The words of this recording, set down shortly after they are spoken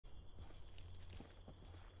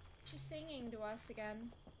singing to us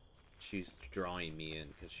again? She's drawing me in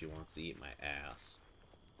because she wants to eat my ass.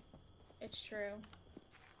 It's true.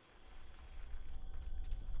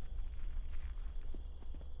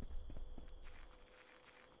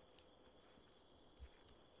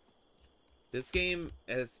 This game,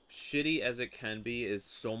 as shitty as it can be, is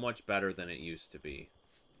so much better than it used to be.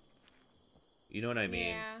 You know what I mean?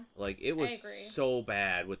 Yeah, Like, it I was agree. so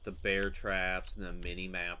bad with the bear traps and the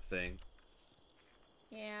mini-map thing.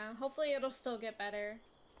 Yeah, hopefully it'll still get better.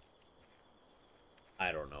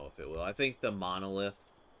 I don't know if it will. I think the monolith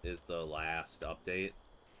is the last update.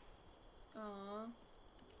 Aw.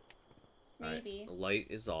 Alright, Maybe. the light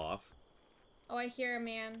is off. Oh, I hear a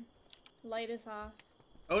man. Light is off.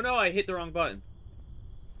 Oh no, I hit the wrong button.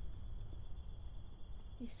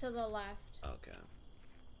 He's to the left. Okay.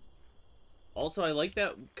 Also, I like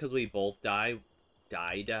that because we both died.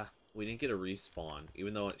 We didn't get a respawn,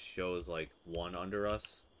 even though it shows, like, one under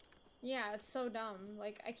us. Yeah, it's so dumb.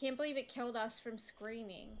 Like, I can't believe it killed us from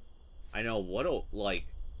screaming. I know, what a, like,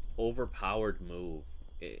 overpowered move.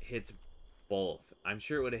 It hits both. I'm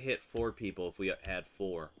sure it would have hit 4 people if we had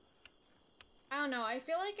 4. I don't know. I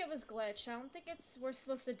feel like it was glitched. I don't think we're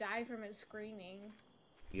supposed to die from it screaming.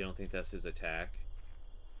 You don't think that's his attack?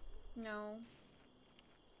 No.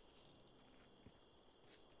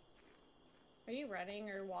 Are you running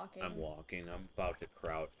or walking? I'm walking. I'm about to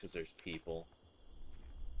crouch because there's people.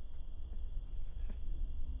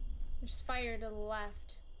 There's fire to the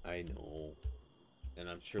left. I know. And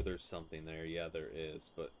I'm sure there's something there. Yeah, there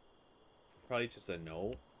is. But probably just a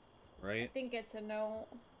note, right? I think it's a no.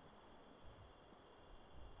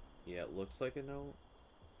 Yeah, it looks like a note.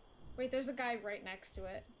 Wait, there's a guy right next to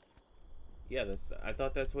it. Yeah, I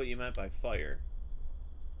thought that's what you meant by fire.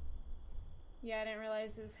 Yeah, I didn't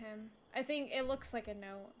realize it was him. I think it looks like a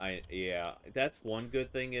note. Yeah, that's one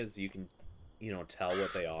good thing is you can, tell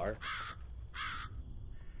what they are.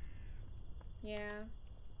 Yeah.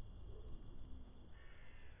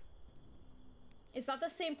 Is that the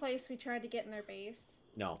same place we tried to get in their base?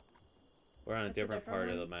 No. We're on a That's different part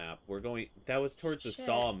of one? the map. We're going... That was towards the Shit.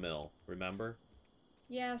 sawmill, remember?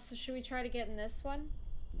 Yeah, so should we try to get in this one?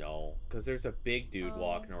 No, because there's a big dude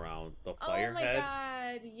walking around the firehead. Oh my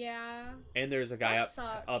god, yeah. And there's a guy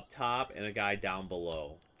That up top and a guy down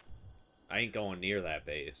below. I ain't going near that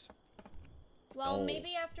base. Well, No.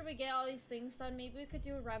 maybe after we get all these things done, maybe we could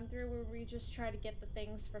do a run through where we just try to get the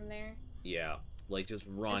things from there. Yeah, like just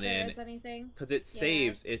run if there in. is anything. Because it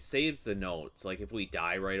saves the notes. Like if we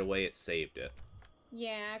die right away, it saved it.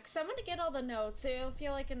 Yeah, because I'm going to get all the notes. It'll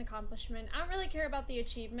feel like an accomplishment. I don't really care about the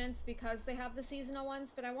achievements because they have the seasonal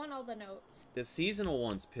ones, but I want all the notes. The seasonal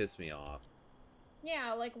ones piss me off.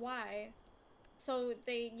 Yeah, like why? So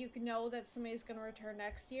you can know that somebody's going to return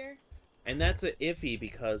next year? And that's a iffy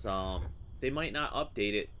because they might not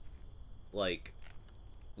update it. Like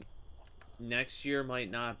next year might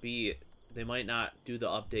not be. They might not do the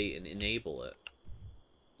update and enable it.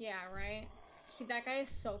 Yeah, right? That guy is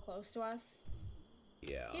so close to us.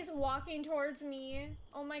 Yeah. He's walking towards me.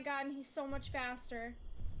 Oh my god, and he's so much faster.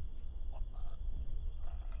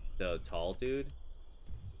 The tall dude?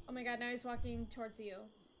 Oh my god, now he's walking towards you.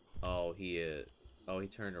 Oh, he is. Oh, he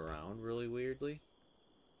turned around really weirdly.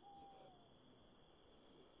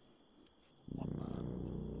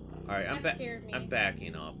 Alright, I'm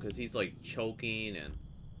backing up because he's like choking and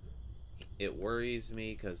it worries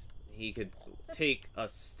me because he could take a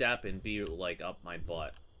step and be like up my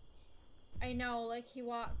butt. I know, like he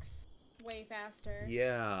walks way faster.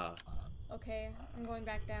 Yeah. Okay, I'm going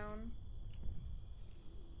back down.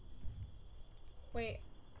 Wait,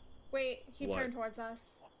 he What? turned towards us.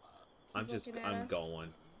 I'm going.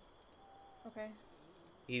 Okay.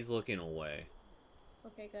 He's looking away.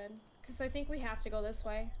 Okay, good. Because I think we have to go this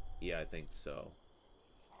way. Yeah, I think so.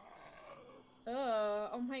 Ugh,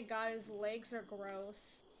 oh my god, his legs are gross.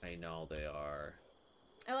 I know they are.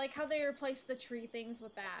 I like how they replaced the tree things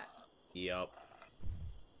with that. Yep.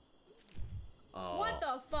 Oh. What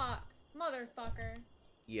the fuck? Motherfucker.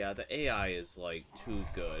 Yeah, the AI is, like, too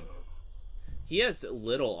good. He has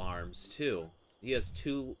little arms, too. He has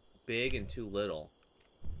 2 big and 2 little.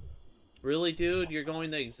 Really, dude? You're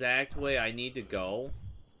going the exact way I need to go?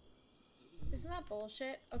 Isn't that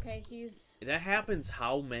bullshit? Okay, That happens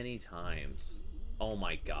how many times? Oh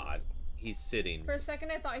my god. He's sitting. For a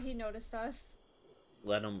second, I thought he noticed us.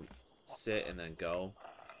 Let him sit and then go.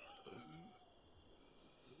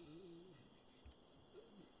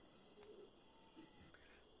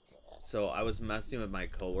 So I was messing with my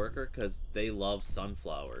coworker because they love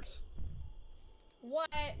sunflowers. What?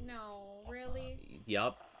 No, really?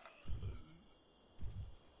 Yup.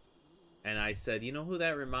 And I said, you know who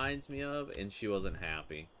that reminds me of? And she wasn't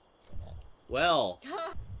happy. Well,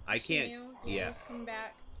 I She can't. knew. Yeah, Just come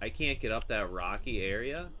back. I can't get up that rocky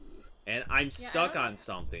area, and I'm Yeah, stuck on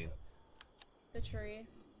something. The tree.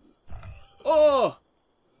 Oh!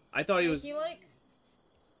 I thought he was. He like.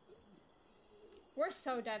 We're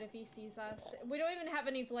so dead if he sees us. We don't even have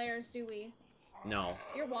any flares, do we? No.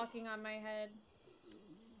 You're walking on my head.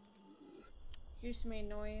 You just made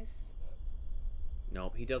noise.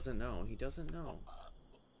 Nope, he doesn't know. He doesn't know.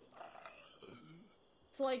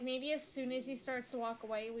 So, like, maybe as soon as he starts to walk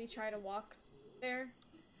away, we try to walk there?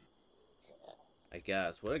 I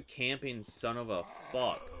guess. What a camping son of a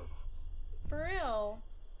fuck. For real.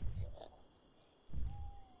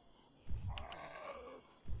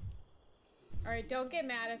 Alright, don't get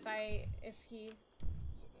mad if he...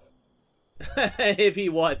 If he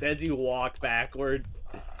what? As you walk backwards.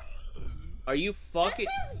 Are you fucking...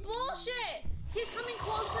 This is bullshit! He's coming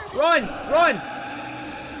closer. Run! Run!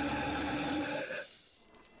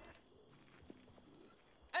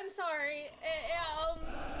 I'm sorry.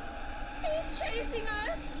 He's chasing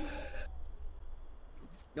us.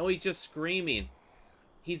 No, he's just screaming.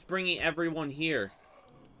 He's bringing everyone here.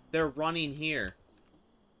 They're running here.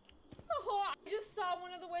 Oh, I just saw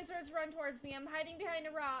one of the wizards run towards me. I'm hiding behind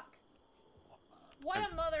a rock. What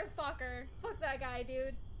a motherfucker. Fuck that guy,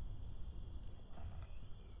 dude.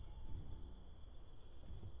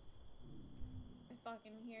 I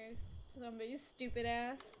fucking hear somebody's stupid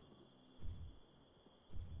ass.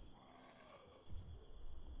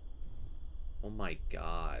 Oh my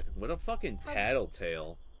god. What a fucking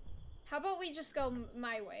tattletale. How about we just go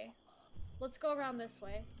my way? Let's go around this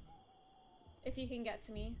way. If you can get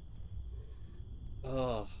to me.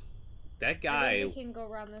 Ugh. That And guy... then we can go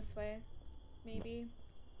around this way. Maybe.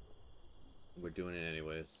 We're doing it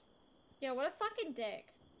anyways. Yeah, what a fucking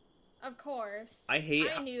dick. Of course. I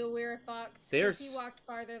knew we were fucked. There's... He walked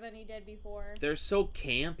farther than he did before. They're so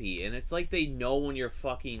campy, and it's like they know when you're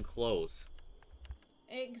fucking close.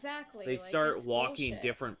 Exactly. They like, start walking bullshit.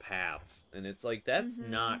 different paths, and it's like, that's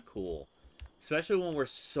not cool. Especially when we're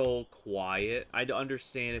so quiet. I'd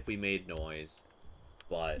understand if we made noise,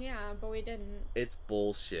 but... Yeah, but we didn't. It's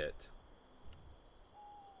bullshit.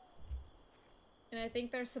 And I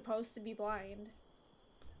think they're supposed to be blind.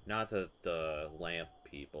 Not the lamp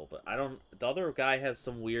people, but I don't... The other guy has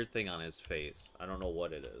some weird thing on his face. I don't know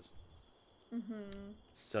what it is. Mm-hmm.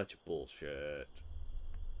 Such bullshit.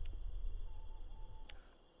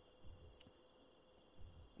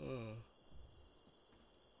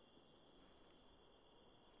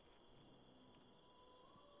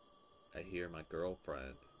 I hear my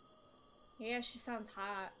girlfriend. Yeah, she sounds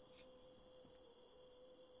hot.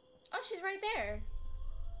 Oh, she's right there.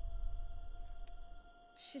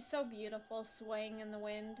 She's so beautiful, swaying in the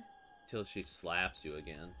wind. Till she slaps you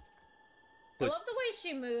again. I love the way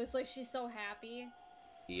she moves, like she's so happy.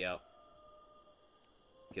 Yep.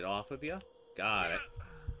 Get off of you? Got it.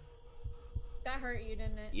 That hurt you,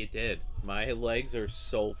 didn't it? You did. My legs are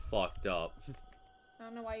so fucked up. I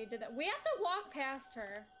don't know why you did that. We have to walk past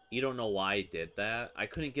her. You don't know why I did that? I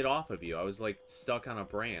couldn't get off of you. I was like stuck on a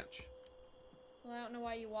branch. Well, I don't know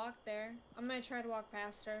why you walked there. I'm gonna try to walk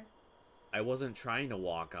past her. I wasn't trying to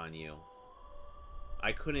walk on you.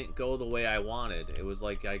 I couldn't go the way I wanted. It was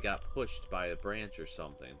like I got pushed by a branch or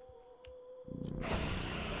something.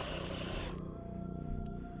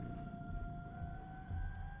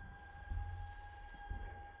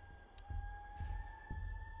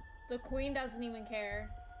 The queen doesn't even care.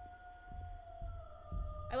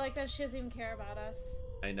 I like that she doesn't even care about us.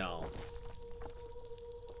 I know.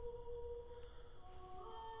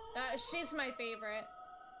 She's my favorite.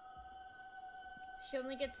 She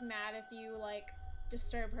only gets mad if you, like,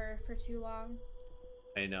 disturb her for too long.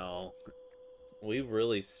 I know. We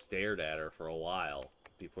really stared at her for a while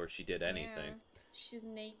before she did anything. Yeah, she was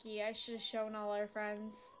naked. I should have shown all our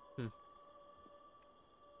friends.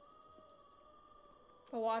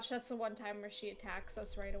 But watch, that's the one time where she attacks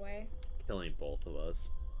us right away. Killing both of us.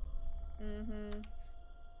 Mm-hmm.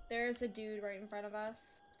 There's a dude right in front of us,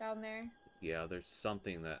 down there. Yeah, there's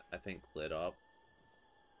something that I think lit up.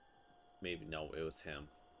 Maybe, no, it was him.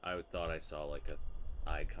 I thought I saw, like, a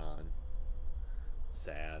icon.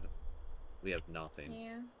 Sad. We have nothing.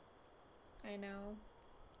 Yeah. I know.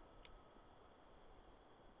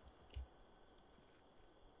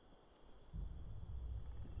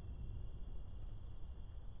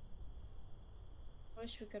 I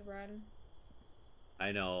wish we could run.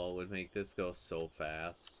 I know, it would make this go so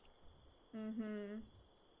fast. Mm-hmm.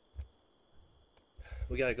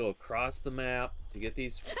 We gotta go across the map to get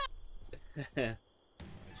these... I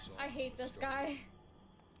hate this guy.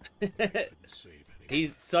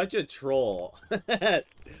 He's such a troll.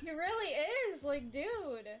 He really is, like,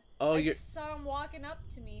 dude. Oh, I just saw him walking up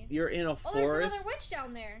to me. You're in a Oh, forest. there's another witch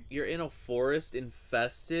down there. You're in a forest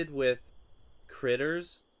infested with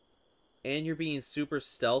critters, and you're being super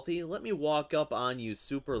stealthy. Let me walk up on you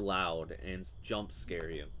super loud and jump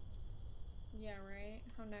scare you. Yeah, right?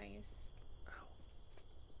 How nice. Ow.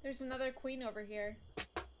 There's another queen over here.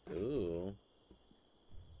 Ooh.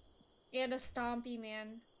 And a stompy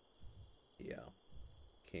man. Yeah.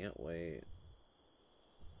 Can't wait.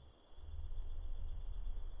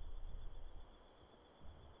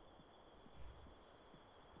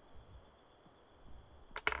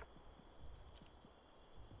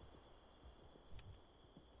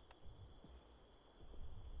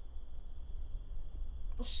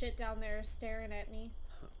 Shit down there staring at me.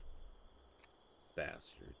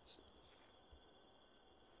 Bastards.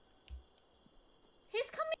 He's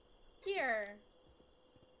coming here.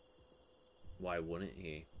 Why wouldn't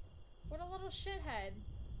he? What a little shithead.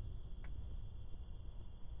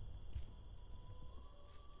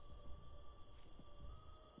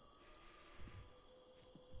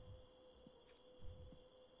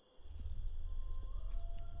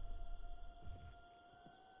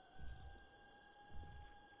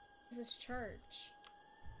 This church.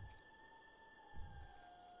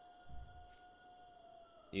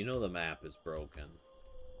 You know the map is broken.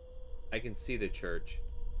 I can see the church.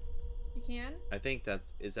 You can? I think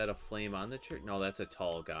that's... Is that a flame on the church? No, that's a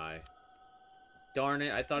tall guy. Darn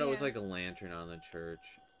it, I thought it was like a lantern on the church.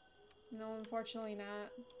 No, unfortunately not.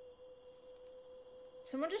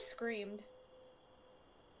 Someone just screamed.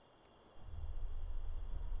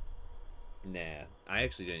 Nah, I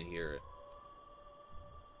actually didn't hear it.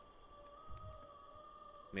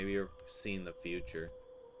 Maybe you're seeing the future.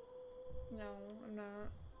 No, I'm not.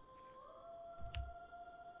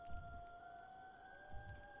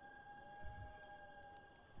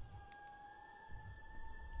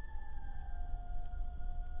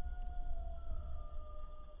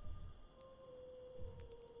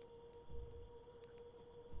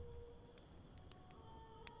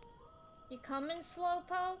 You coming,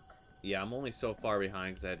 Slowpoke? Yeah, I'm only so far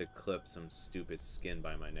behind because I had to clip some stupid skin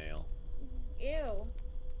by my nail. Ew. Yeah.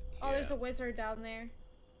 Oh, there's a wizard down there.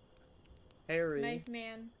 Harry. Knife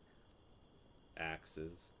man.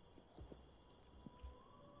 Axes.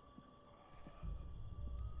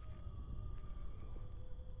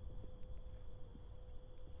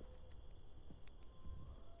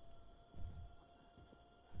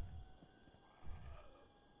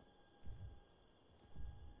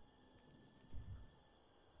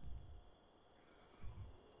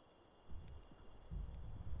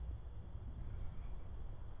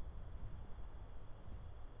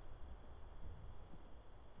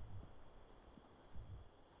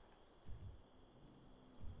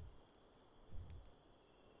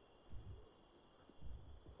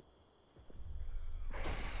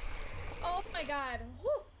 Oh my god.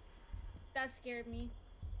 Whew. That scared me.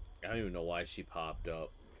 I don't even know why she popped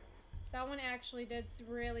up. That one actually did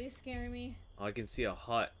really scare me. Oh, I can see a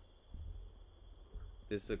hut.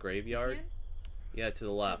 This is the graveyard? Yeah, to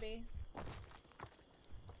the left. Maybe.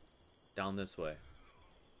 Down this way.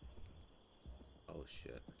 Oh,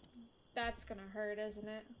 shit. That's gonna hurt, isn't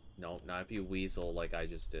it? No, not if you weasel like I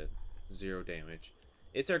just did. 0 damage.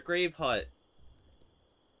 It's our grave hut.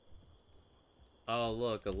 Oh,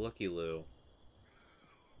 look, a looky-loo.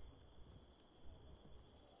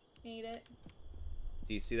 Need it.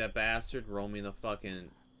 Do you see that bastard roaming the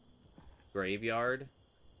fucking graveyard?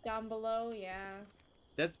 Down below, yeah.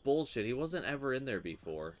 That's bullshit. He wasn't ever in there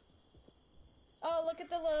before. Oh, look at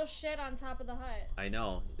the little shit on top of the hut. I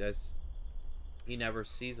know. That's... He never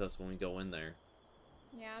sees us when we go in there.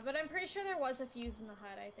 Yeah, but I'm pretty sure there was a fuse in the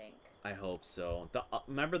hut, I think. I hope so.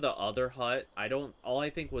 Remember the other hut? All I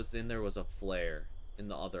think was in there was a flare in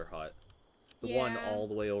the other hut. The one all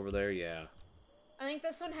the way over there, yeah. I think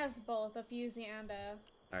this one has both, a fuse and a...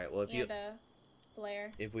 Alright, well a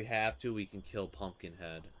flare. if we have to, we can kill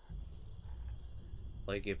Pumpkinhead.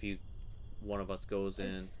 Like if one of us goes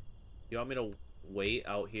in. You want me to wait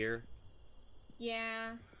out here?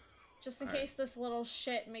 Yeah. Just in case this little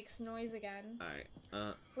shit makes noise again.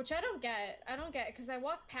 Alright, Which I don't get. I don't get, because I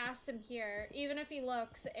walked past him here, even if he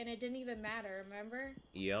looks, and it didn't even matter, remember?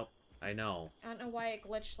 Yep, I know. I don't know why it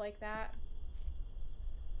glitched like that.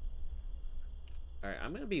 Alright,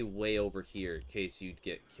 I'm gonna be way over here in case you'd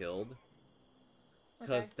get killed.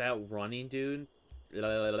 Because that running dude,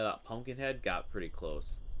 Pumpkinhead, got pretty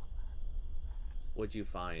close. What'd you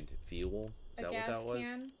find? Fuel? Is that what that was?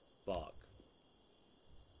 Can? Fuck.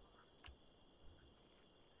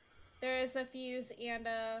 There is a fuse and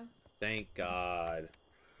a... Thank God.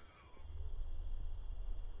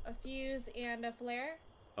 A fuse and a flare?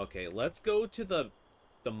 Okay, let's go to the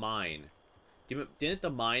the mine. Didn't the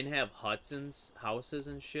mine have huts and houses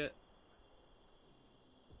and shit?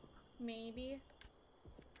 Maybe.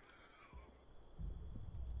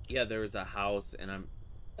 Yeah, there was a house, and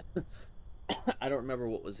I don't remember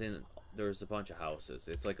what was in it. There was a bunch of houses.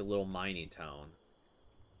 It's like a little mining town.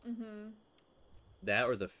 Mm-hmm. That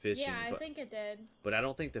or the fishing. Yeah, I think it did. But I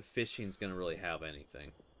don't think the fishing's gonna really have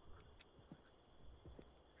anything.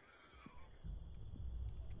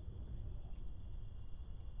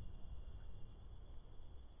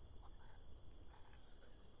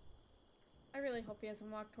 I really hope he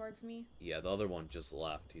doesn't walk towards me. Yeah, the other one just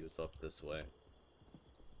left. He was up this way.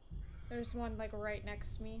 There's one, like, right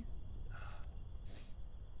next to me.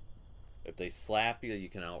 If they slap you, you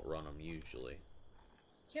can outrun them, usually.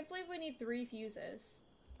 Can't believe we need 3 fuses.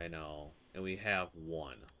 I know. And we have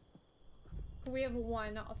 1. We have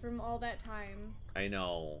 1 from all that time. I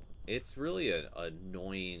know. It's really an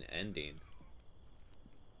annoying ending.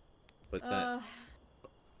 But then...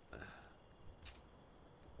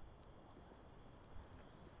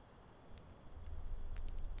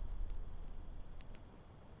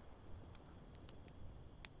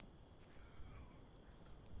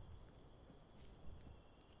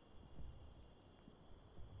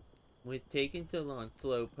 We're taking too long,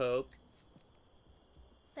 Slowpoke.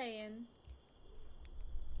 Saying.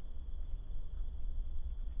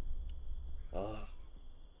 Ugh.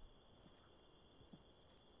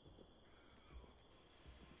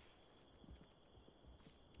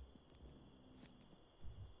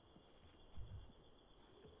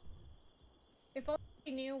 If only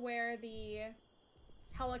we knew where the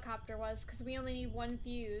helicopter was, because we only need 1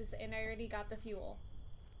 fuse, and I already got the fuel.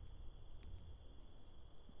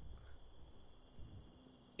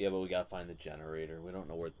 Yeah, but we gotta find the generator. We don't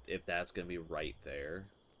know if that's gonna be right there.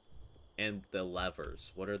 And the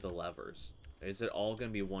levers. What are the levers? Is it all gonna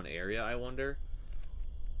be one area, I wonder?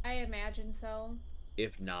 I imagine so.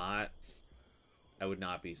 If not, I would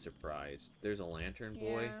not be surprised. There's a lantern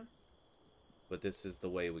boy. Yeah. But this is the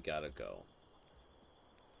way we gotta go.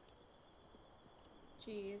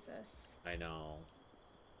 Jesus. I know.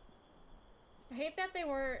 I hate that they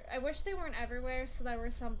were... I wish they weren't everywhere, so there were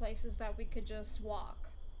some places that we could just walk.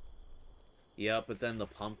 Yeah, but then the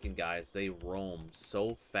pumpkin guys, they roam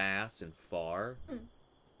so fast and far.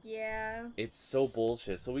 Yeah. It's so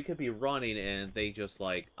bullshit. So we could be running and they just,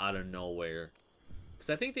 like, out of nowhere. Because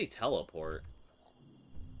I think they teleport.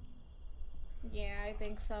 Yeah, I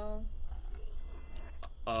think so.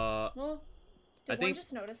 Well, did one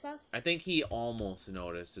just notice us? I think he almost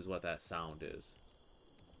noticed is what that sound is.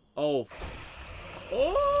 Oh.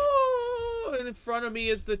 Oh! And in front of me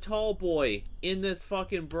is the tall boy in this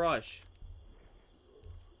fucking brush.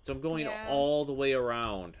 So I'm going all the way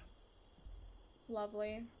around.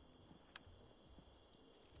 Lovely.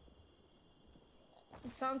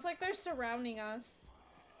 It sounds like they're surrounding us.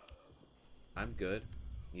 I'm good.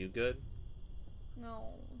 You good?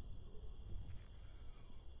 No.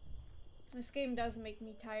 This game does make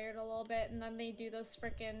me tired a little bit, and then they do those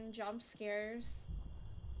frickin' jump scares.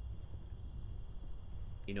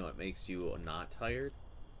 You know what makes you not tired?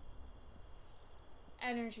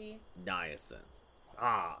 Energy. Niacin.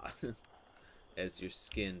 Ah! As your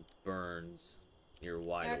skin burns, you're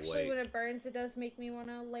wide awake. Actually, when it burns, it does make me want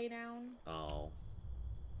to lay down. Oh.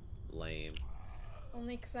 Lame.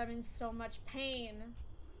 Only because I'm in so much pain.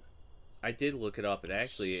 I did look it up. It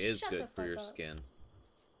actually is good for your up. skin.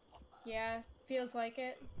 Yeah, feels like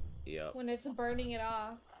it. Yep. When it's burning it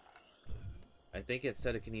off. I think it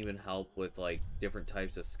said it can even help with, like, different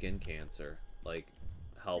types of skin cancer. Like,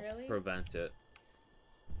 help prevent it.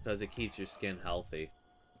 Because it keeps your skin healthy.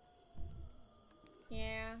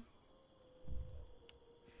 Yeah.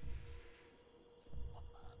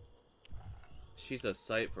 She's a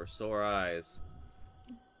sight for sore eyes.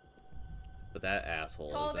 But that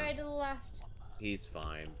asshole Tall isn't. guy to the left. He's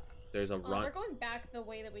fine. There's a run. We're going back the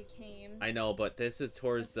way that we came. I know, but this is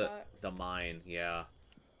towards the mine. Yeah.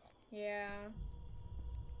 Yeah.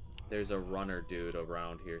 There's a runner dude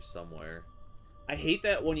around here somewhere. I hate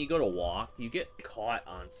that when you go to walk, you get caught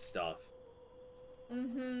on stuff.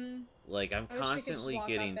 Mm-hmm. Like, I'm constantly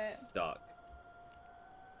getting stuck.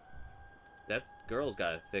 That girl's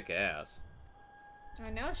got a thick ass. I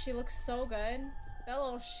know, she looks so good. That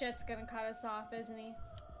little shit's gonna cut us off, isn't he?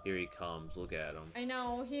 Here he comes. Look at him. I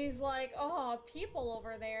know. He's like, oh, people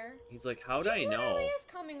over there. He's like, how'd I know? He is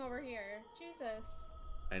coming over here. Jesus.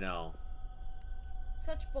 I know.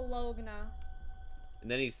 Such bologna. And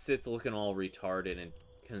then he sits looking all retarded and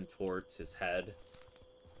contorts his head.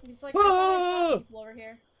 He's like, oh, people over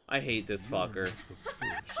here. I hate this fucker.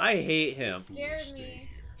 I hate him. He scared me.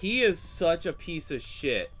 He is such a piece of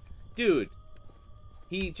shit. Dude,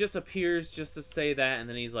 He just appears just to say that, and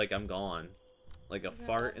then he's like, I'm gone. Like a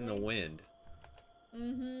fart in the wind.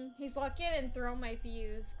 Mm-hmm. He's lucky I didn't throw my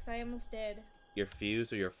fuse, because I almost did. Your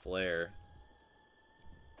fuse or your flare?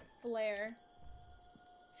 Flare.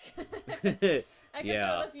 I could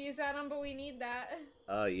Yeah. throw the fuse at him, but we need that.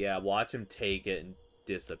 Yeah, watch him take it and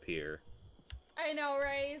disappear. I know,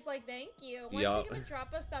 right? He's like, thank you. When's he gonna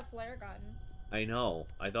drop us that flare gun? I know.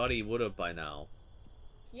 I thought he would have by now.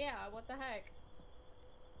 Yeah, what the heck?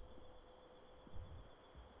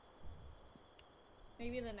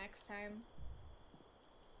 Maybe the next time.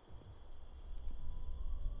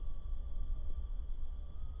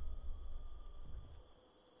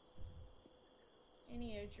 I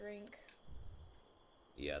need a drink.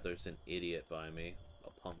 Yeah, there's an idiot by me. A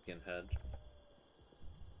pumpkin head.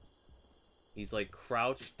 He's like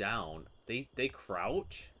crouched down. They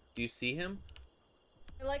crouch? Do you see him?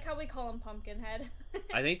 I like how we call him Pumpkinhead.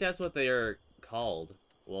 I think that's what they are called.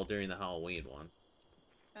 Well, during the Halloween one.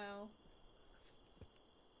 Oh.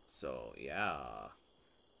 So, yeah.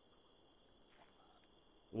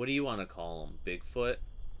 What do you want to call him? Bigfoot?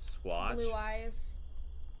 Squatch? Blue eyes.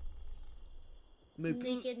 My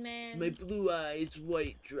Naked man. My blue eyes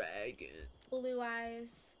white dragon. Blue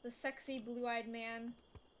eyes. The sexy blue-eyed man.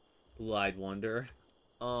 Blue-eyed wonder.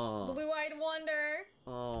 Oh. Blue-eyed wonder.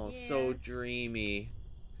 Oh, yeah. So dreamy.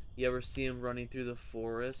 You ever see him running through the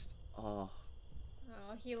forest? Oh.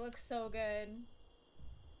 Oh, he looks so good.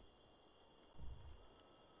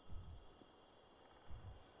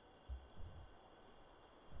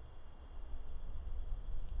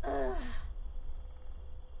 Ugh.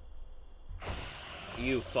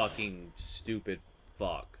 You fucking stupid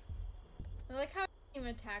fuck. I like how he doesn't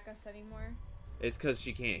even attack us anymore. It's because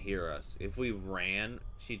she can't hear us. If we ran,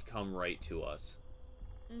 she'd come right to us.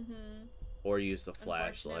 Mm-hmm. Or use the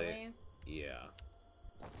flashlight. Yeah.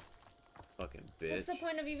 Fucking bitch. What's the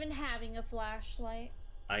point of even having a flashlight?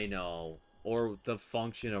 I know. Or the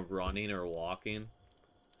function of running or walking.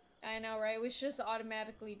 I know, right? We should just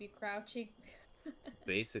automatically be crouching.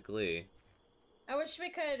 Basically. I wish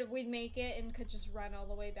we'd make it and could just run all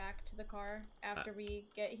the way back to the car after we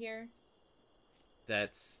get here.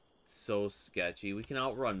 That's so sketchy. We can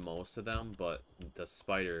outrun most of them, but the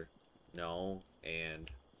spider, no. And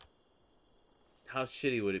how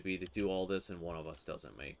shitty would it be to do all this and one of us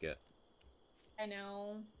doesn't make it? I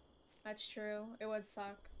know. That's true. It would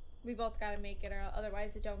suck. We both gotta make it, or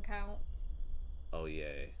otherwise it don't count. Oh,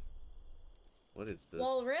 yay. What is this?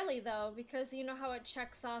 Well, really, though, because you know how it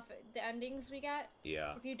checks off the endings we get?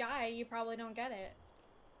 Yeah. If you die, you probably don't get it.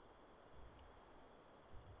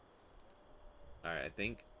 Alright, I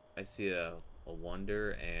think I see a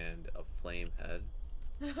wonder and a flame head.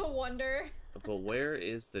 Wonder. But where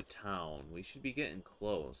is the town? We should be getting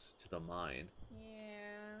close to the mine.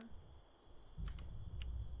 Yeah.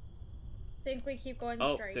 Think we keep going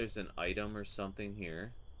straight. Oh, there's an item or something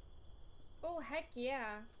here. Oh, heck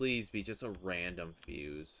yeah. Please be just a random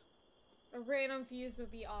fuse. A random fuse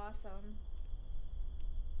would be awesome.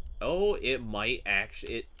 Oh, it might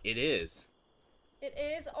actually... It is. It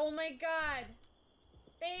is? Oh my god.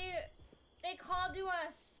 They called to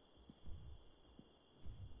us.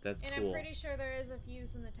 That's cool. And I'm pretty sure there is a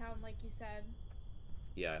fuse in the town, like you said.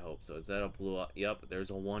 Yeah, I hope so. Is that a blue... Yep, there's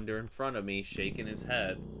a wonder in front of me shaking his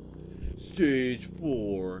head. Stage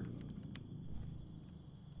 4.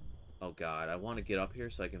 Oh god, I want to get up here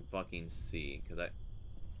so I can fucking see, because I...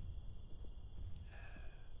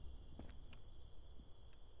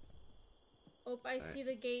 Oh, I see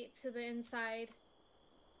the gate to the inside.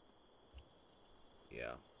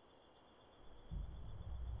 Yeah.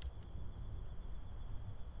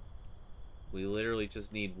 We literally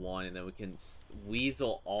just need one, and then we can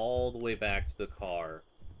weasel all the way back to the car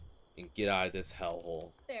and get out of this hellhole.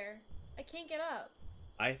 There. I can't get up.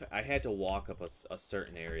 I had to walk up a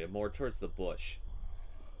certain area, more towards the bush.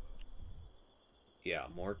 Yeah,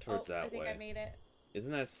 more towards that way. I think I made it.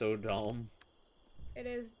 Isn't that so dumb? It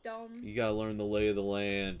is dumb. You gotta learn the lay of the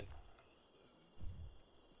land.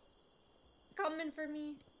 Coming for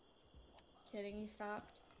me. Kidding, he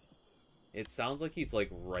stopped. It sounds like he's like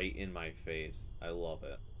right in my face. I love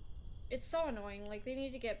it. It's so annoying. Like, they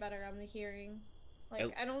need to get better on the hearing.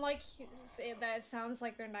 Like, I don't like that it sounds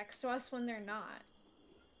like they're next to us when they're not.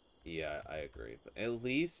 Yeah, I agree. But at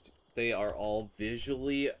least they are all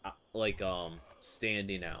visually, like,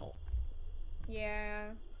 standing out.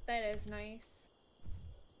 Yeah, that is nice.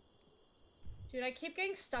 Dude, I keep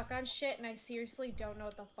getting stuck on shit, and I seriously don't know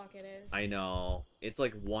what the fuck it is. I know. It's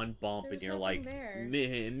like one bump, and you're like,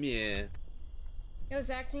 meh, meh. It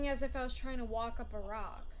was acting as if I was trying to walk up a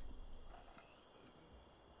rock.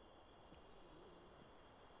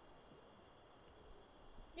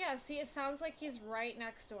 Yeah, see, it sounds like he's right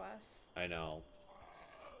next to us. I know.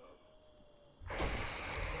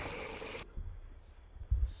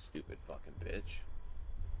 Stupid fucking bitch.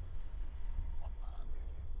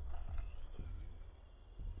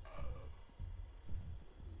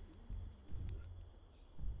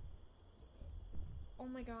 Oh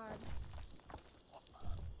my god.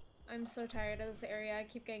 I'm so tired of this area. I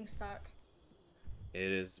keep getting stuck.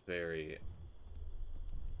 It is very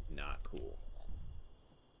not cool.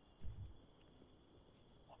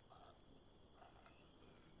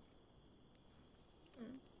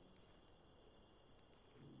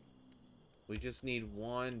 We just need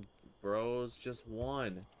one, bros. Just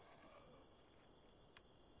one.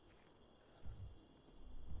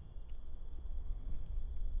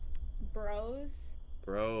 Bros?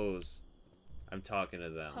 Bros. I'm talking to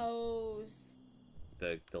them. Pose.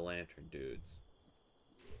 The lantern dudes.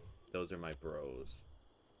 Those are my bros.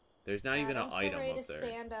 There's not even an I'm so item ready up to there.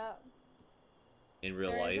 Stand up. In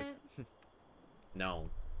real There life? isn't? No.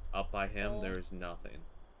 Up by him, Oh. there's nothing.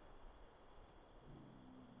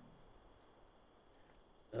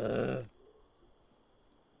 Ugh.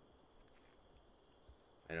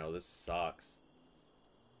 I know, this sucks.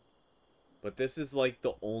 But this is like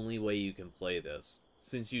the only way you can play this,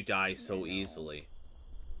 since you die so easily.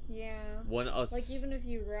 Yeah. When us, Like, even if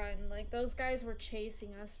you run, like, those guys were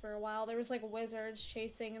chasing us for a while. There was, like, wizards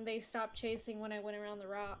chasing, and they stopped chasing when I went around the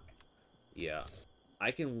rock. Yeah.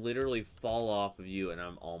 I can literally fall off of you and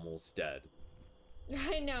I'm almost dead.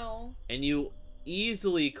 I know. And you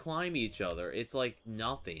easily climb each other. It's like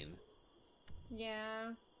nothing.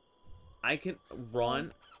 Yeah. I can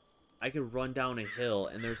run. I can run down a hill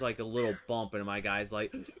and there's like a little bump and my guy's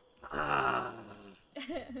like, ah.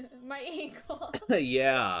 My ankle.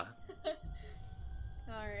 Yeah.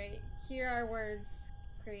 Alright. Here are words,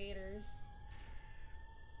 creators.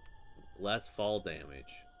 Less fall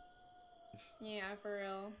damage. Yeah, for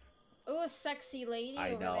real. Ooh, a sexy lady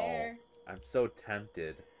I over know. there. I'm so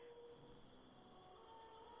tempted.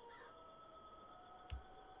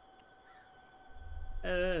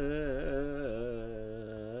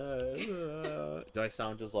 Do I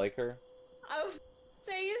sound just like her? I was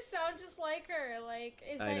saying you sound just like her. Like,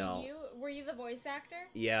 is I that know. you? Were you the voice actor?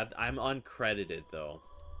 Yeah, I'm uncredited though.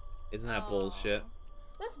 Isn't that bullshit?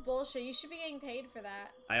 That's bullshit. You should be getting paid for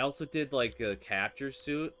that. I also did like a capture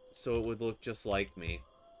suit so it would look just like me.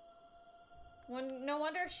 No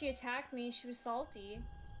wonder she attacked me. She was salty.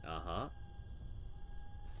 Uh-huh.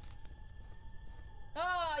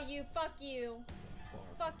 Oh, you. Fuck you.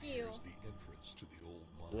 Fuck you. The entrance to the old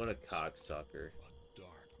What a cocksucker. A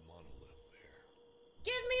dark monolith there.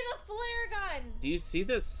 Give me the flare gun! Do you see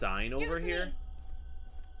this sign Give over it to here? me.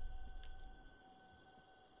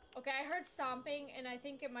 Okay, I heard stomping, and I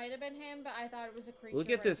think it might have been him, but I thought it was a creature. Look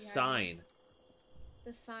at right this behind me. sign.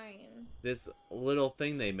 The sign. This little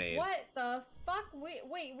thing they made. What the fuck? Wait,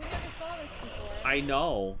 we never saw this before. I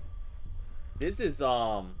know. This is,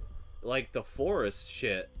 like the forest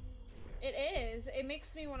shit. It is. It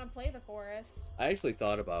makes me want to play the forest. I actually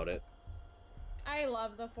thought about it. I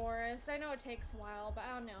love the forest. I know it takes a while, but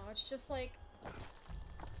I don't know. It's just like...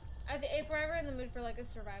 if we're ever in the mood for like a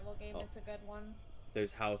survival game, it's a good one.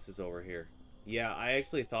 There's houses over here. Yeah, I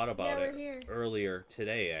actually thought about we're it here. earlier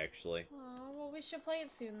today, actually. Oh, well, we should play it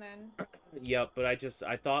soon then. Yep, but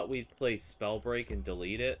I thought we'd play Spellbreak and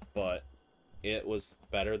delete it, but it was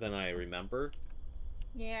better than I remember.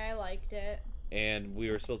 Yeah, I liked it. And we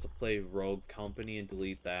were supposed to play Rogue Company and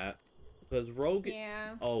delete that. Because Rogue...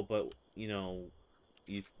 Yeah. Oh, but, you know,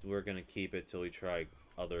 we're gonna keep it till we try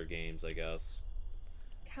other games, I guess.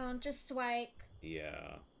 Counter-Strike.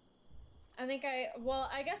 Yeah. Well,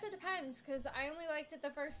 I guess it depends, because I only liked it the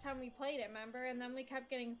first time we played it, remember? And then we kept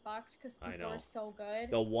getting fucked, because people were so good.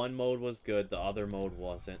 The one mode was good, the other mode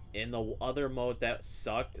wasn't. In the other mode that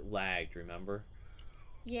sucked, lagged, remember?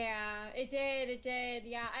 Yeah, it did.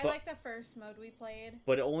 Yeah, I liked the first mode we played.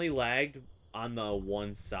 But it only lagged on the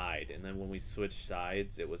one side, and then when we switched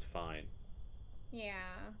sides, it was fine. Yeah.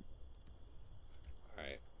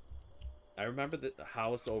 Alright. I remember the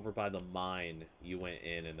house over by the mine you went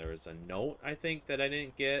in, and there was a note, I think, that I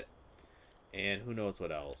didn't get. And who knows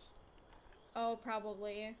what else. Oh,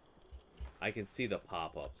 probably. I can see the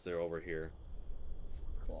pop-ups. They're over here.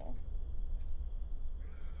 Cool.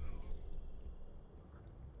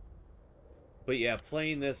 But yeah,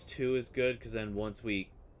 playing this too is good, because then once we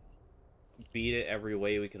beat it every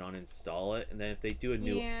way, we can uninstall it. And then if they do a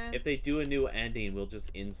new ending, we'll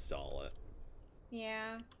just install it.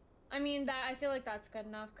 Yeah. I mean, I feel like that's good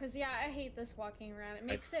enough. Because, yeah, I hate this walking around. It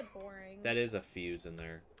makes it boring. That is a fuse in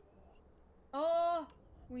there. Oh,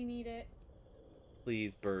 we need it.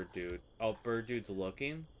 Please, bird dude. Oh, bird dude's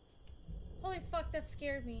looking? Holy fuck, that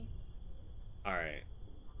scared me. Alright.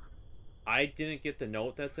 I didn't get the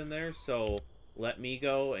note that's in there, so let me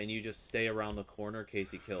go and you just stay around the corner in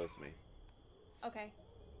case he kills me. Okay.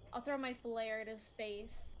 I'll throw my flare at his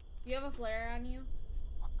face. You have a flare on you?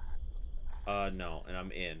 No, and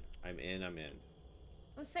I'm in. I'm in.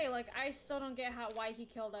 Let's say, like, I still don't get why he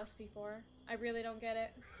killed us before. I really don't get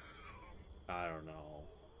it. I don't know.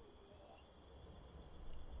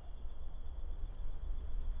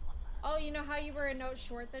 Oh, you know how you were a note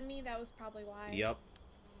short than me? That was probably why. Yep.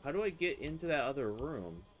 How do I get into that other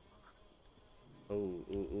room? Oh,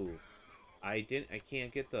 ooh. I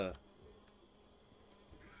can't get the...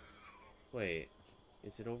 Wait.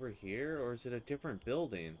 Is it over here, or is it a different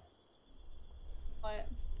building? What?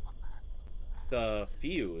 The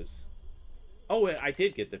fuse. Oh, wait, I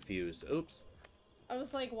did get the fuse. Oops. I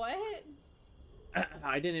was like, what?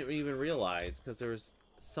 I didn't even realize, because there was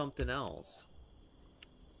something else.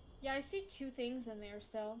 Yeah, I see two things in there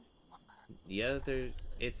still. Yeah,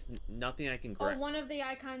 it's nothing I can grab. Oh, one of the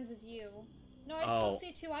icons is you. No, I still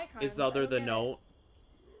see two icons. Is the other the note?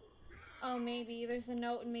 Oh, maybe. There's a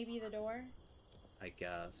note and maybe the door. I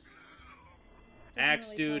guess.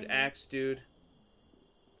 Doesn't really Axe dude.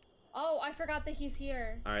 Oh, I forgot that he's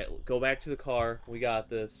here. Alright, go back to the car. We got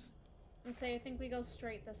this. I think we go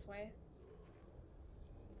straight this way.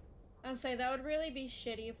 I'll say that would really be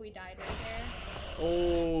shitty if we died right there.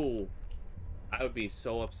 Oh, I would be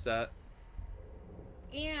so upset.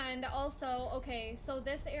 And also, okay, so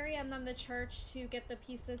this area and then the church to get the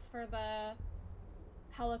pieces for the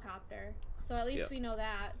helicopter. So at least we know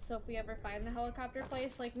that. So if we ever find the helicopter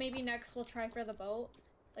place, like maybe next we'll try for the boat.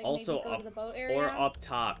 Like Also, maybe go to the boat area. Or up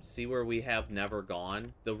top. See where we have never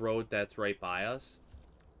gone? The road that's right by us?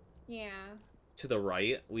 Yeah. To the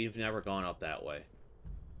right? We've never gone up that way.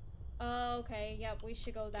 Oh, okay. Yep, we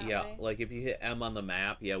should go that way. Yeah, like if you hit M on the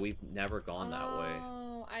map, yeah, we've never gone that way.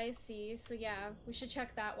 Oh, I see. So yeah, we should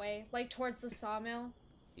check that way. Like towards the sawmill?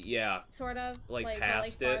 Yeah. Sort of. Like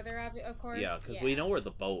past it? Farther, of course. Yeah, because we know where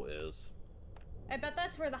the boat is. I bet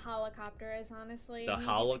that's where the helicopter is, honestly. The Maybe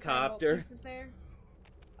helicopter? pieces there.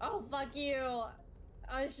 Oh, fuck you.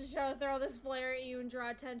 I should throw this flare at you and draw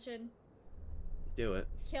attention. Do it.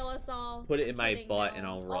 Kill us all. Put it in my butt and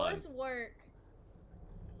I'll run. All this work.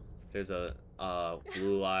 There's a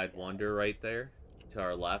blue-eyed wonder right there to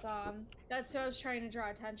our left. That's what I was trying to draw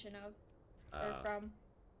attention of. Or from.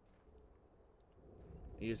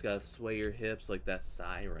 You just gotta sway your hips like that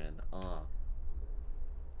siren. I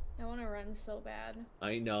want to run so bad.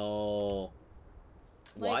 I know.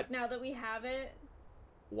 Like, now that we have it.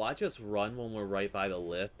 Watch us run when we're right by the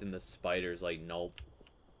lift and the spider's like, nope.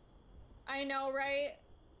 I know, right?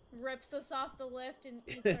 Rips us off the lift and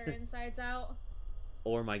eats our insides out.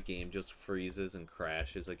 Or my game just freezes and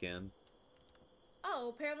crashes again.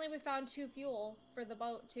 Oh, apparently we found 2 fuel for the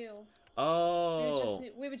boat, too. Oh!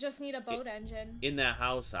 We would just need a boat engine. In that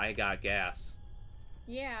house, I got gas.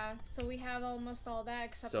 Yeah, so we have almost all that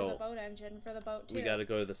except for the boat engine for the boat, too. We gotta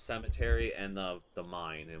go to the cemetery and the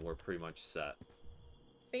mine, and we're pretty much set.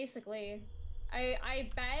 Basically. I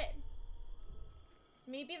bet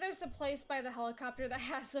maybe there's a place by the helicopter that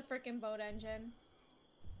has the frickin' boat engine.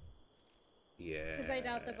 Yeah. Because I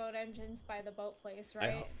doubt the boat engine's by the boat place,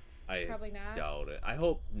 right? I probably not. doubt it. I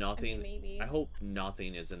hope nothing. I mean, maybe. I hope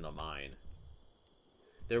nothing is in the mine.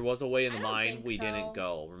 There was a way in the mine we didn't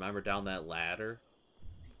go. Remember down that ladder?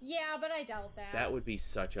 Yeah, but I doubt that. That would be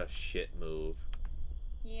such a shit move.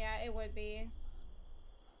 Yeah, it would be.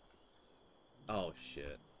 Oh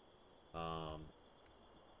shit. I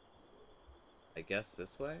guess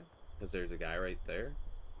this way? Because there's a guy right there?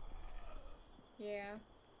 Yeah.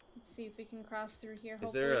 Let's see if we can cross through here,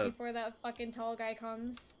 Is there hopefully, before that fucking tall guy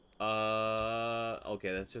comes.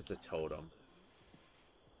 Okay, that's just a totem.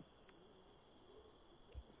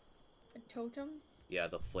 A totem? Yeah,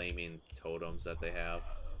 the flaming totems that they have.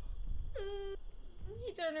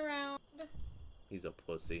 He turned around. He's a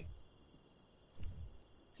pussy.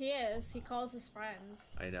 He is. He calls his friends.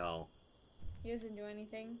 I know. He doesn't do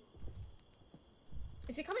anything.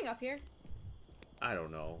 Is he coming up here? I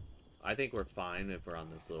don't know. I think we're fine if we're on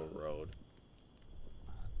this little road.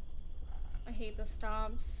 I hate the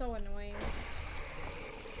stomps. So annoying.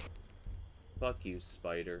 Fuck you,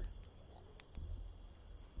 spider.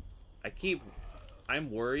 I'm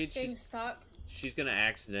worried she's gonna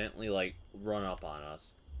accidentally, like, run up on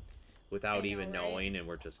us. Without even knowing, and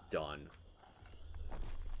we're just done.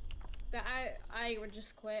 I would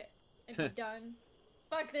just quit and be done.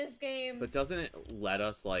 Fuck this game. But doesn't it let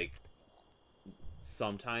us, like,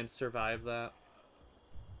 sometimes survive that?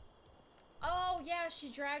 Oh, yeah, she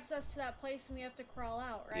drags us to that place and we have to crawl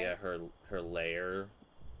out, right? Yeah, her lair.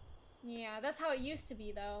 Yeah, that's how it used to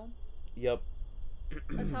be, though. Yep.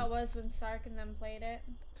 That's how it was when Sark and them played it.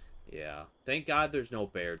 Yeah. Thank God there's no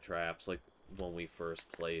bear traps like when we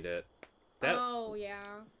first played it. Oh, yeah.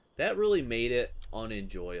 That really made it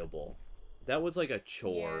unenjoyable. That was like a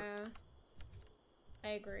chore. Yeah.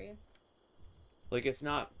 I agree. Like, it's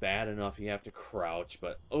not bad enough you have to crouch,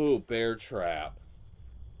 but oh, bear trap.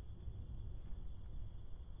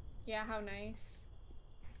 Yeah, how nice.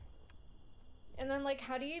 And then, like,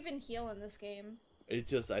 how do you even heal in this game? It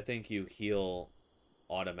just, I think you heal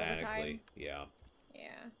automatically. Over time? Yeah.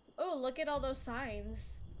 Yeah. Oh, look at all those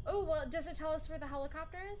signs. Oh, well, does it tell us where the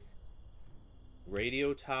helicopter is?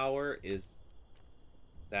 Radio tower is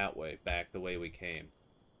that way, back the way we came.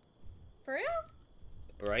 For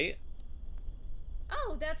real? Right?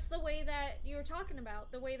 Oh, that's the way that you were talking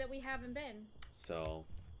about. The way that we haven't been. So.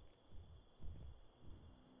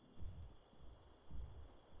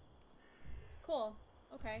 Cool.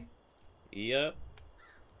 Okay. Yep.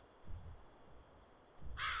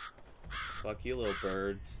 Fuck you, little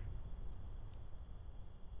birds.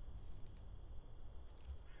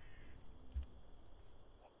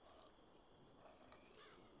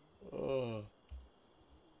 Oh.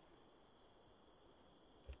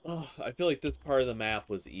 Oh, I feel like this part of the map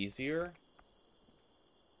was easier.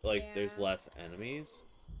 Like, Yeah. there's less enemies.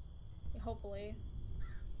 Hopefully.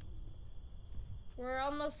 We're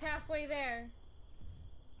almost halfway there.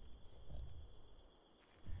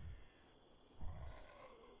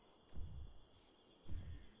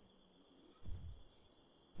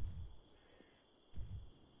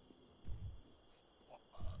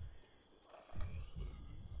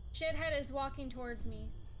 Shithead is walking towards me.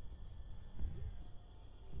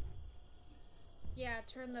 Yeah,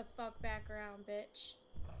 turn the fuck back around, bitch.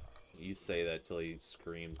 You say that till he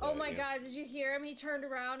screams. Oh at my you. god, did you hear him? He turned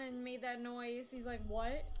around and made that noise. He's like,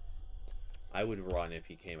 what? I would run if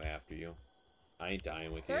he came after you. I ain't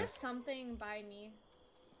dying with you. There's something by me.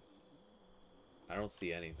 I don't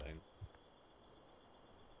see anything.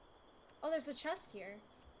 Oh, there's a chest here.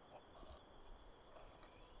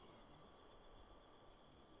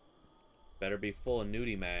 Better be full of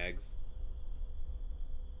nudie mags.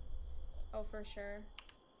 Oh, for sure.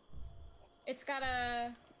 It's got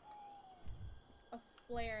a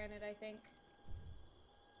flare in it, I think.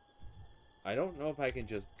 I don't know if I can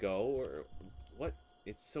just go or what.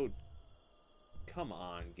 It's so. Come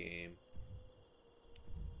on, game.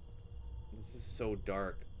 This is so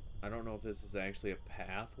dark. I don't know if this is actually a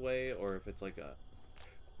pathway or if it's like a.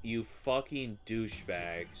 You fucking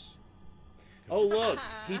douchebags. Oh look,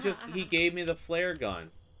 he gave me the flare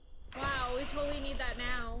gun. Wow, we totally need that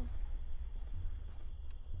now.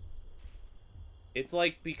 It's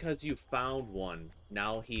like because you found one,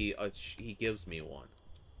 now he gives me one.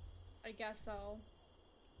 I guess so.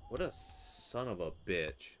 What a son of a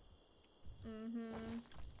bitch. Mm-hmm.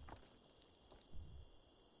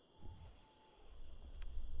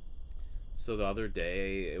 So the other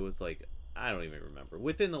day, it was like, I don't even remember.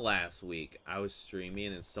 Within the last week, I was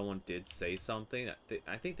streaming and someone did say something.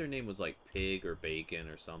 I think their name was like Pig or Bacon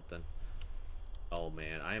or something. Oh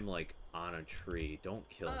man, I am like on a tree. Don't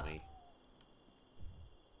kill me.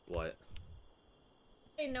 What?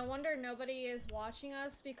 Hey, no wonder nobody is watching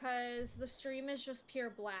us because the stream is just pure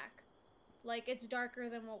black. Like, it's darker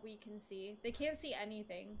than what we can see. They can't see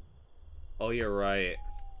anything. Oh, you're right.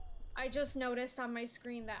 I just noticed on my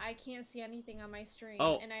screen that I can't see anything on my stream.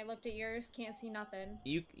 Oh. And I looked at yours, can't see nothing.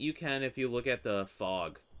 You can if you look at the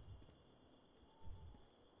fog.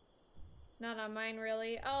 Not on mine,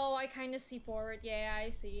 really. Oh, I kind of see forward. Yeah, I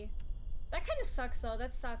see. That kind of sucks, though.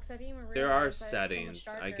 That sucks. I didn't even realize There are that settings. it's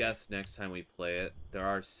so much I darker. guess next time we play it, there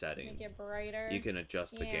are settings. Make it brighter. You can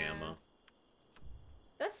adjust the gamma.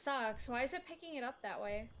 That sucks. Why is it picking it up that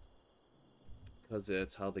way? Because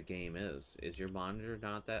it's how the game is. Is your monitor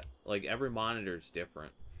not that... Like, every monitor's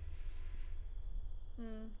different.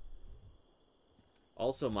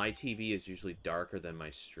 Also, my TV is usually darker than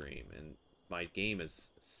my stream, and my game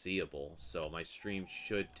is seeable, so my stream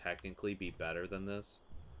should technically be better than this.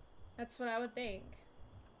 That's what I would think.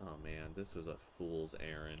 Oh man, this was a fool's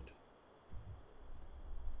errand.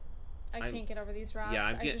 I can't get over these rocks. Yeah,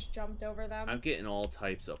 I just jumped over them. I'm getting all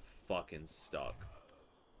types of fucking stuck.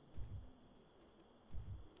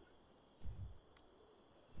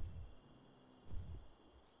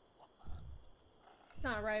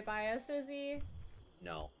 Not right by us, is he?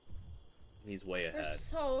 No. He's way ahead. We're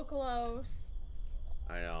so close.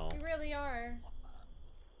 I know. We really are.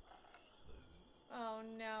 Oh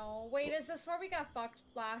no. Wait, is this where we got fucked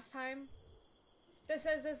last time? This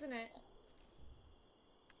is, isn't it?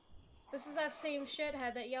 This is that same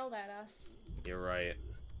shithead that yelled at us. You're right.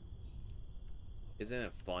 Isn't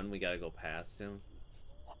it fun? We gotta go past him.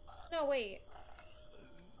 No, wait.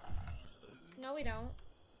 No, we don't.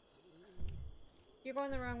 You're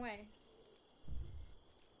going the wrong way.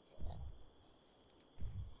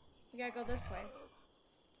 We gotta go this way.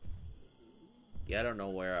 Yeah, I don't know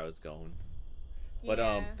where I was going. But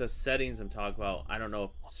Yeah. the settings I'm talking about, I don't know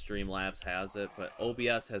if Streamlabs has it, but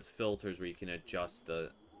OBS has filters where you can adjust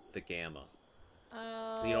the gamma.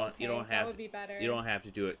 Oh, So you don't okay. That would be better. you don't have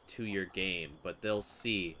to do it to your game, but they'll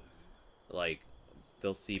see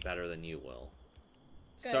better than you will.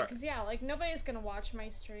 Good, because yeah, like nobody's gonna watch my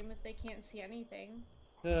stream if they can't see anything.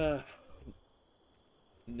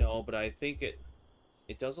 No, but I think it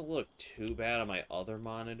doesn't look too bad on my other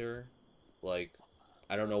monitor. Like,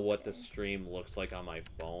 I don't know what the stream looks like on my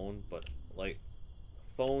phone, but like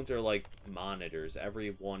phones are like monitors. Every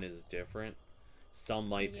one is different. Some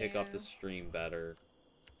might pick up the stream better.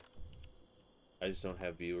 I just don't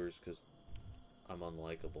have viewers because I'm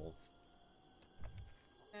unlikable.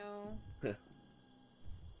 No.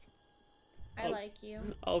 I like you.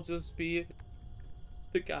 I'll just be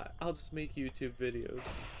the guy. I'll just make YouTube videos.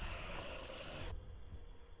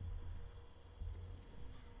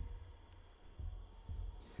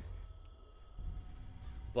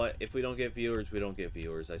 But if we don't get viewers, we don't get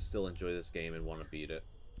viewers. I still enjoy this game and want to beat it.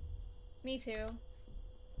 Me too.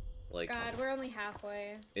 Like, God, we're only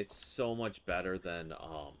halfway. It's so much better than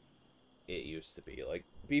it used to be. Like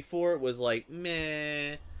before, it was like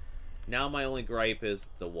meh. Now my only gripe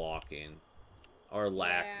is the walking, or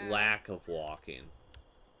lack of walking.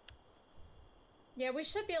 Yeah, we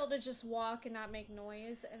should be able to just walk and not make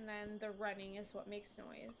noise, and then the running is what makes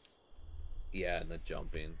noise. Yeah, and the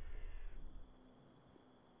jumping.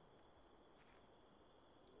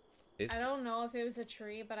 I don't know if it was a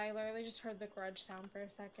tree, but I literally just heard the grudge sound for a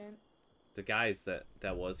second. The guys that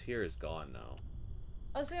was here is gone now.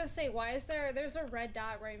 I was gonna say, why is there's a red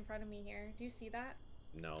dot right in front of me here? Do you see that?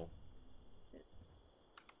 No.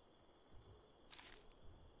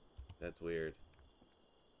 That's weird.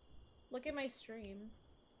 Look at my stream.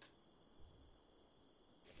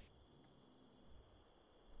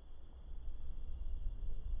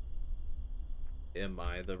 Am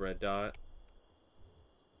I the red dot?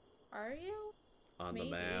 Are you? On Maybe.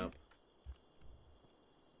 the map?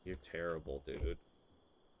 You're terrible, dude.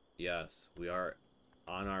 Yes, we are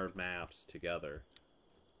on our maps together.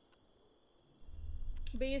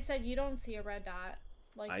 But you said you don't see a red dot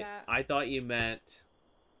like that. I thought you meant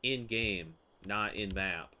in-game, not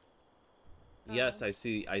in-map. Oh. Yes, I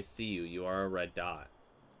see you. You are a red dot.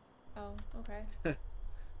 Oh, okay.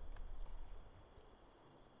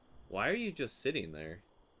 Why are you just sitting there?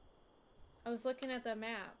 I was looking at the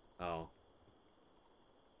map. Oh.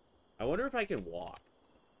 I wonder if I can walk.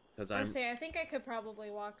 Because I think I could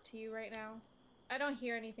probably walk to you right now. I don't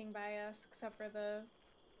hear anything by us except for the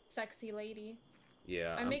sexy lady.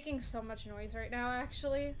 Yeah. I'm making so much noise right now,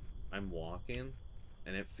 actually. I'm walking,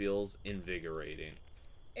 and it feels invigorating.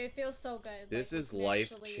 It feels so good. This is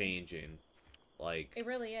life-changing. Like... It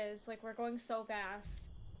really is. Like, we're going so fast.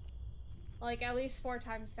 Like, at least 4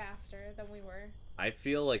 times faster than we were. I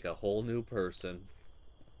feel like a whole new person.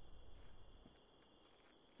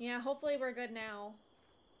 Yeah, hopefully we're good now.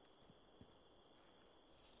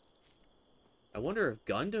 I wonder if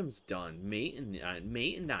Gundam's done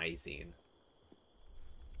maintenizing.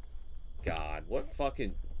 God, what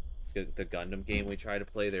fucking... The Gundam game we try to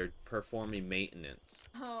play, they're performing maintenance.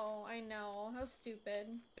 Oh, I know. How stupid.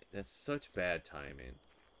 That's such bad timing.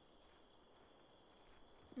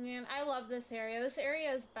 Man, I love this area. This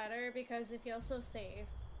area is better because it feels so safe.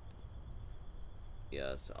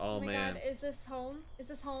 Yes. Oh, my man. God, is this home? Is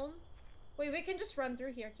this home? Wait, we can just run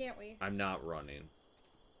through here, can't we? I'm not running.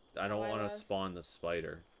 I don't want to spawn the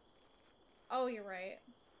spider. Oh, you're right.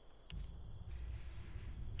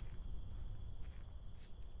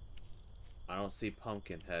 I don't see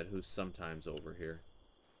Pumpkinhead, who's sometimes over here.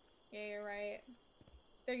 Yeah, you're right.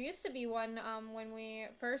 There used to be one when we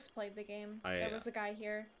first played the game. There was a guy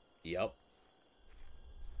here. Yep.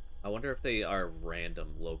 I wonder if they are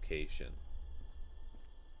random location.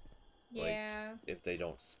 Yeah. Like, if they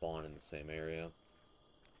don't spawn in the same area.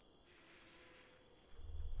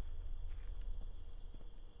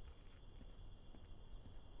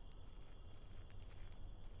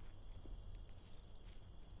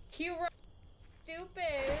 Cute.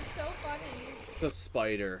 Stupid. It's so funny. The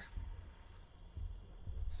spider.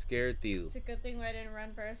 Scared the... It's a good thing I didn't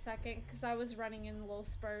run for a second, because I was running in little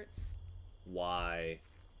spurts. Why?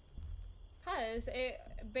 Because it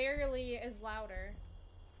barely is louder.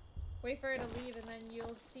 Wait for it to leave and then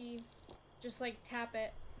you'll see. Just like tap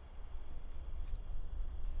it.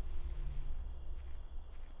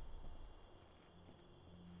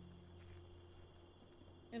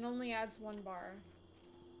 It only adds 1 bar.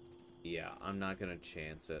 Yeah, I'm not gonna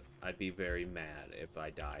chance it. I'd be very mad if I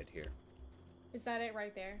died here. Is that it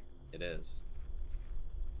right there? It is.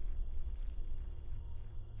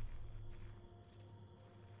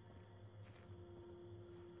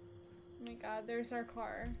 Oh my god, there's our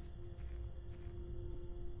car.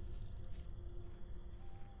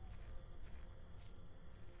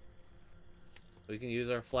 We can use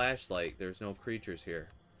our flashlight. There's no creatures here.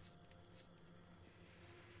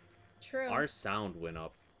 True. Our sound went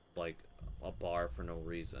up like a bar for no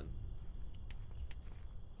reason.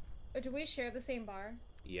 Or do we share the same bar?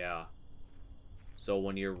 Yeah. So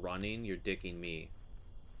when you're running, you're dicking me.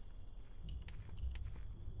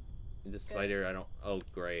 The spider, I don't... Oh,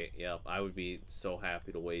 great. Yep, I would be so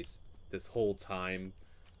happy to waste this whole time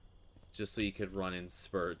just so you could run in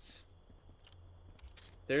spurts.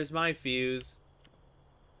 There's my fuse.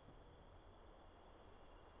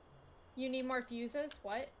 You need more fuses?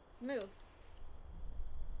 What? Move.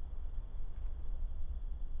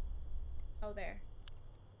 Oh, there.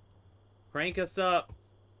 Crank us up.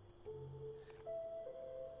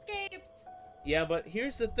 Escaped! Yeah, but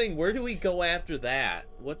here's the thing. Where do we go after that?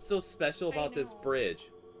 What's so special about this know.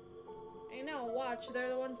 bridge? I know, watch. They're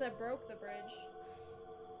the ones that broke the bridge.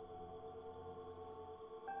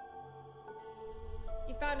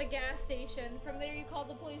 You found a gas station. From there you called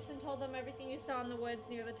the police and told them everything you saw in the woods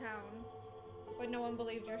near the town. But no one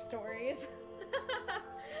believed your stories.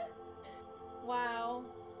 Wow.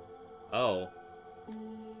 Oh.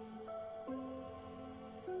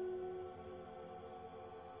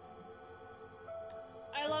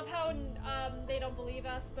 I love how they don't believe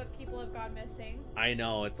us, but people have gone missing. I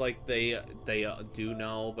know. It's like they do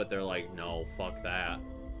know, but they're like, no, fuck that.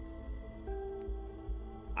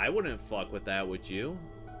 I wouldn't fuck with that, would you?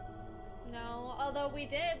 No, although we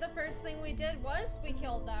did. The first thing we did was we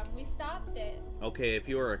killed them. We stopped it. Okay, if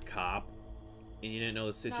you were a cop and you didn't know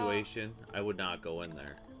the situation, no. I would not go in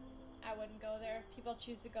there. I wouldn't go there. If people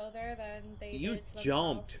choose to go there, then they You did it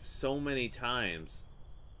jumped themselves. so many times.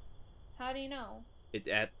 How do you know? It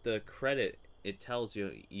at the credit, it tells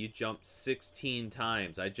you you jumped 16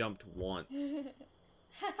 times. I jumped once.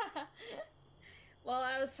 Well,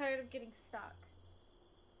 I was tired of getting stuck.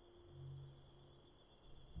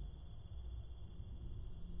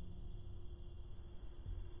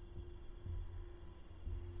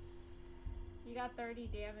 You got 30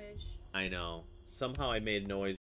 damage. I know. Somehow I made noise